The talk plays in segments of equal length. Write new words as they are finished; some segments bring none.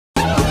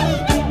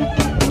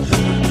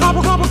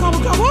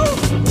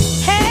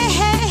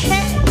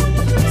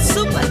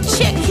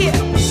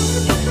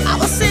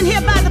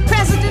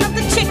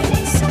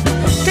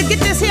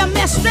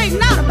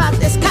straighten out about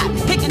this cotton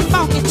picking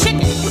funky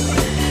chicken.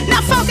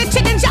 Now funky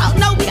chickens, y'all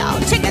know we all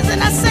chickens in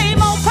the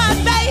same old pot,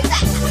 baby.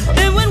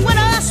 And when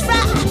winter's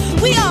fry,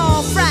 we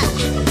all fry.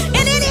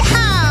 And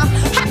anyhow,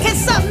 how can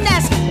something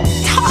that's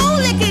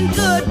toe-licking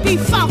good be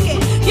funky?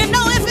 You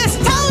know, if it's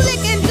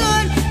toe-licking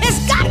good, it's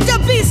got to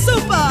be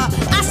super.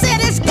 I said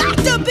it's got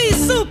to be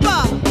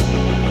super.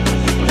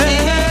 Hey,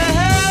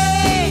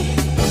 hey,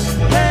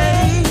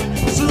 hey, hey,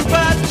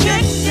 super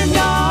chicken,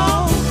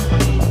 y'all.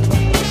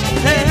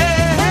 Hey, hey,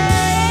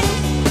 hey,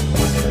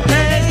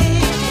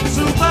 hey,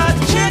 super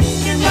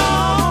chicken,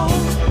 y'all.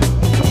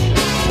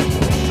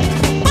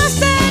 What's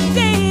that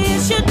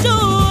dance you're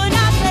doing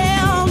out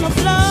there on the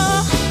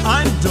floor?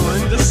 I'm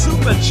doing the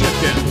super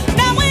chicken.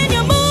 Now when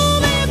you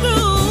move and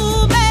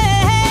groove,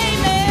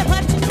 baby,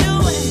 what you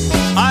doing?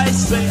 I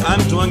say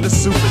I'm doing the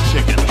super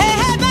chicken. Hey,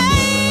 hey,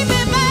 baby,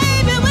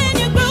 baby, when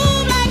you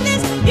groove like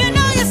this, you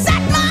know you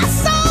set my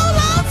soul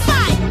on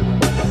fire.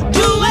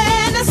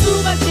 Doing the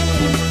super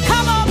chicken,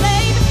 come on,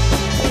 baby.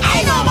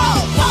 Ain't no more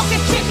funky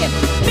chicken,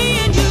 me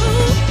and you.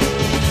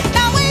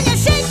 Now when you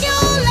shake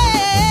your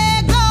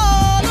legs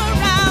all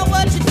around,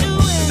 what you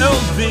doing?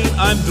 LB,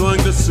 I'm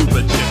doing the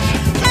super chicken.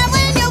 And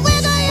when you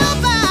wiggle your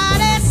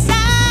body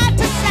side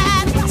to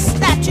side, what's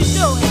that you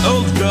doing?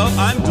 Old girl,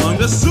 I'm doing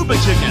the super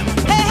chicken.